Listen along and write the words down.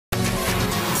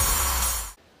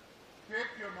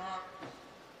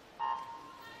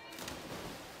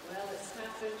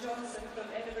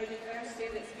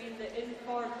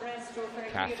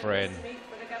Catherine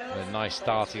with nice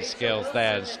starting skills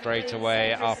there, and straight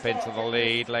away up into the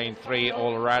lead. Lane 3,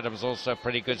 Ola Adams, also a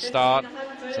pretty good start.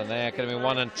 So they're going to be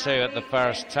 1 and 2 at the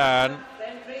first turn.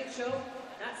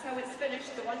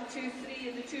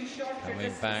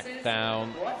 Coming back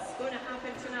down.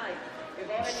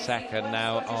 The second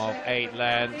now of 8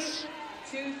 lengths.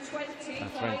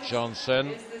 Catherine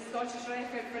Johnson.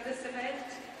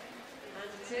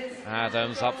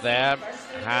 Adams up there.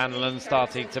 Hanlon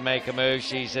starting to make a move.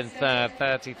 She's in third,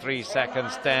 33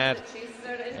 seconds dead.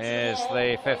 Is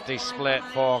the 50 split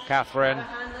for Catherine.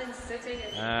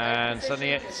 And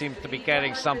suddenly it seems to be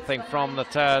getting something from the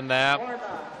turn there.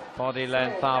 Body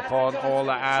length up on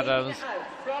Ola Adams.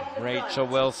 Rachel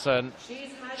Wilson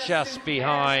just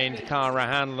behind Cara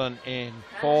Hanlon in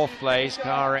 4th place.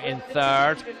 Cara in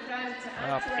 3rd.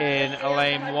 Up in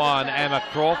lane 1, Emma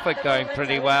Crawford going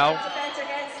pretty well.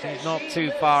 She's not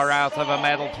too far out of a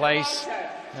medal place.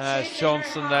 As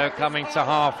Johnson, though, coming to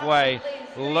halfway,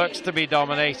 looks to be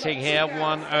dominating here.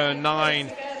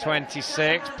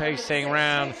 1:09.26, pacing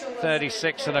around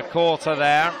 36 and a quarter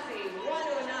there.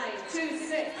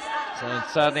 So it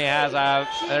certainly has a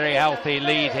very healthy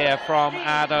lead here from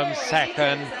Adams 2nd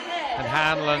and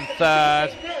Hanlon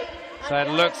 3rd. So it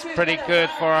looks pretty good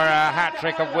for a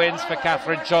hat-trick of wins for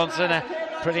Catherine Johnson.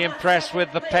 Pretty impressed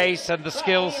with the pace and the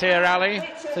skills here, Ali. I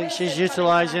think she's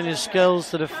utilising her skills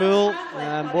to the full.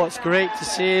 What's great to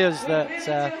see is that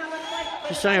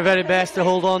she's trying her very best to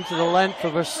hold on to the length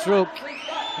of her stroke.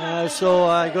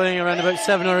 Going around about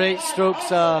 7 or 8 strokes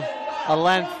a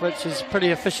length, which is pretty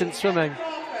efficient swimming.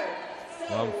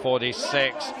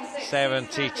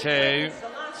 1:46.72,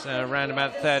 so around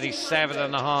about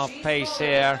 37.5 pace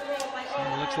here. So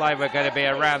it looks like we're going to be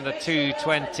around the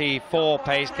 2:24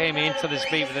 pace. Came into this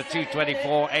beat with a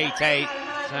 2:24.88,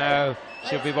 so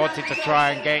she'll be wanting to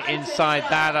try and get inside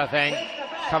that, I think.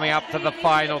 Coming up to the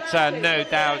final turn, no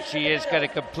doubt she is going to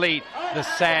complete the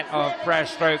set of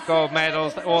breaststroke gold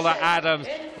medals. Ola Adams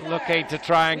looking to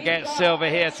try and get silver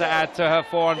here to add to her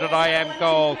 400 IM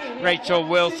gold. Rachel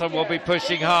Wilson will be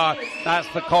pushing hard. That's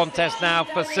the contest now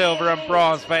for silver and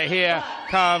bronze. But here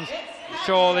comes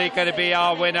surely going to be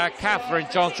our winner, Catherine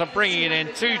Johnson, bringing it in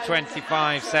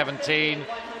 2:25.17.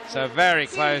 So very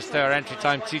close to her entry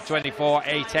time,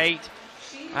 2:24.88.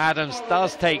 Adams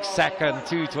does take second,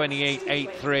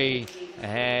 2:28.83,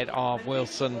 ahead of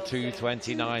Wilson,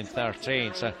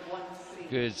 2:29.13. So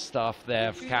good stuff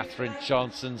there for Catherine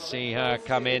Johnson. See her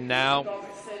come in now.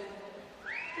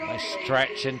 Nice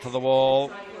stretch into the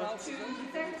wall.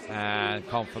 And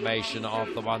confirmation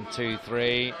of the 1, 2,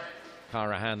 3.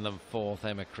 Cara Hanlon 4th,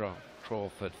 Emma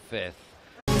Crawford 5th.